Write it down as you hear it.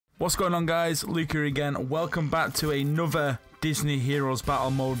What's going on, guys? Luke here again. Welcome back to another Disney Heroes Battle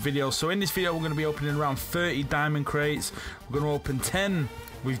Mode video. So in this video we're going to be opening around 30 diamond crates. We're going to open 10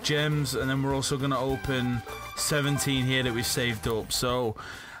 with gems, and then we're also going to open 17 here that we've saved up. So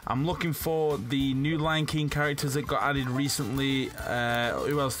I'm looking for the new Lion King characters that got added recently.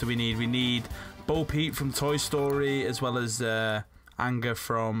 Who else do we need? We need Bo Peep from Toy Story, as well as Anger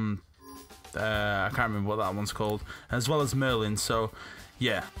from I can't remember what that one's called, as well as Merlin. So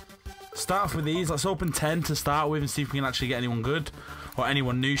yeah, start off with these. Let's open 10 to start with and see if we can actually get anyone good, or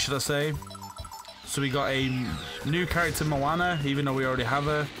anyone new, should I say. So we got a new character, Moana, even though we already have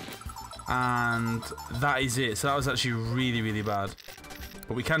her, and that is it. So that was actually really bad,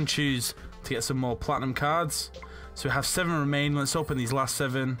 but we can choose to get some more platinum cards. So we have 7 remaining. Let's open these last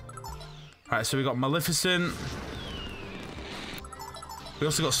 7. Alright, so we got Maleficent. We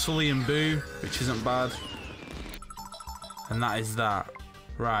also got Sully and Boo, which isn't bad, and that is that.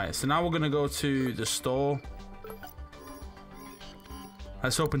 Right, so now we're going to go to the store.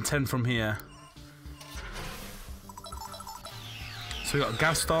 Let's open 10 from here. So we got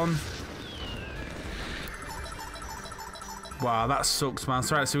Gaston. Wow, that sucks, man.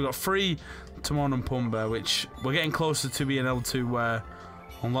 So, right, so we got 3 Timon and Pumbaa, which we're getting closer to being able to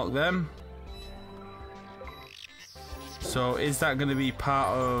unlock them. So is that going to be part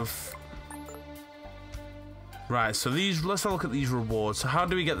of... Right, so these, let's have a look at these rewards. So how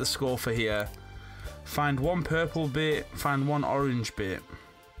do we get the score for here? Find 1 purple bit, find 1 orange bit.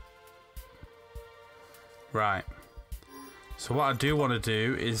 Right. So what I do want to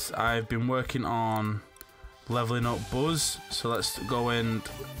do is, I've been working on leveling up Buzz. So let's go and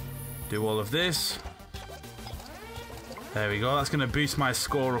do all of this. There we go. That's going to boost my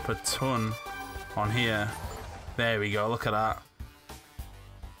score up a ton on here. There we go. Look at that.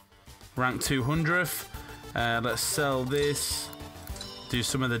 Rank 200th. Let's sell this. Do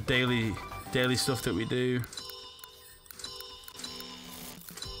some of the daily stuff that we do.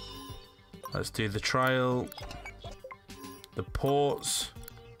 Let's do the trial. The ports.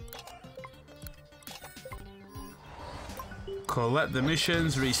 Collect the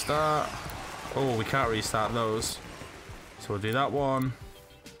missions. Restart. Oh, we can't restart those. So we'll do that one.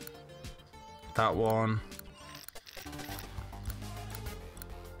 That one.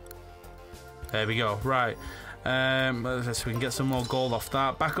 There we go. Right. So we can get some more gold off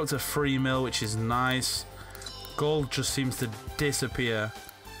that. Back up to 3 mil, which is nice. Gold just seems to disappear.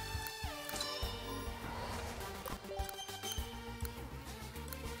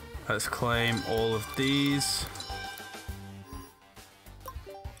 Let's claim all of these.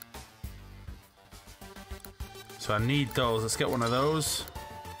 So I need those. Let's get one of those.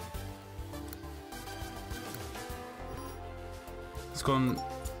 Let's go and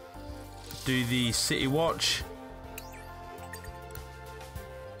do the City Watch.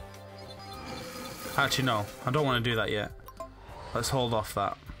 Actually, no, I don't want to do that yet. Let's hold off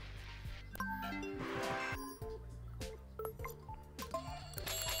that.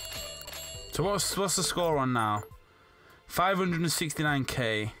 So what's the score on now?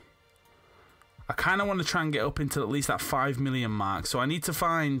 569k. I kind of want to try and get up into at least that 5 million mark. So I need to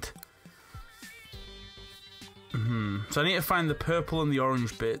find... So I need to find the purple and the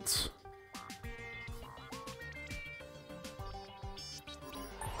orange bits.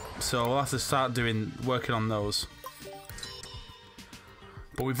 So we'll have to start working on those.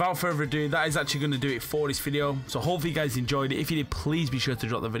 But without further ado, that is actually going to do it for this video. So hopefully you guys enjoyed it. If you did, please be sure to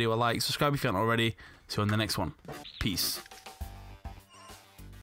drop the video a like. Subscribe if you haven't already. See you on the next one. Peace.